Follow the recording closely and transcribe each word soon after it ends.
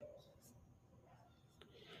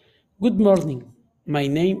Good morning. My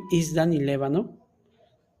name is Danny Levano,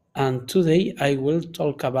 and today I will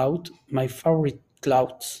talk about my favorite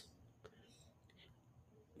clothes.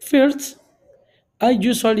 First, I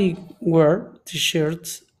usually wear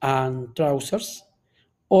t-shirts and trousers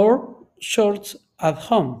or shorts at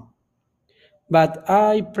home, but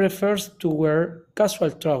I prefer to wear casual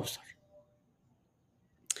trousers.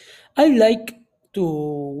 I like to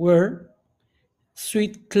wear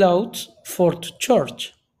sweet clothes for to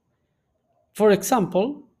church. For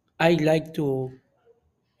example, I like to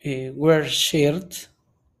wear shirts,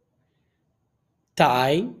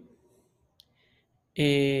 tie.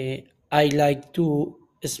 I like to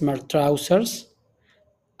smart trousers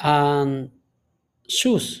and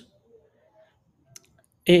shoes.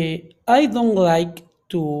 I don't like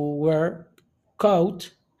to wear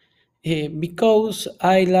coat because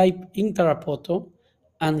I live in Tarapoto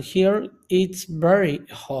and here it's very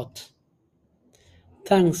hot.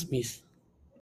 Thanks, Miss.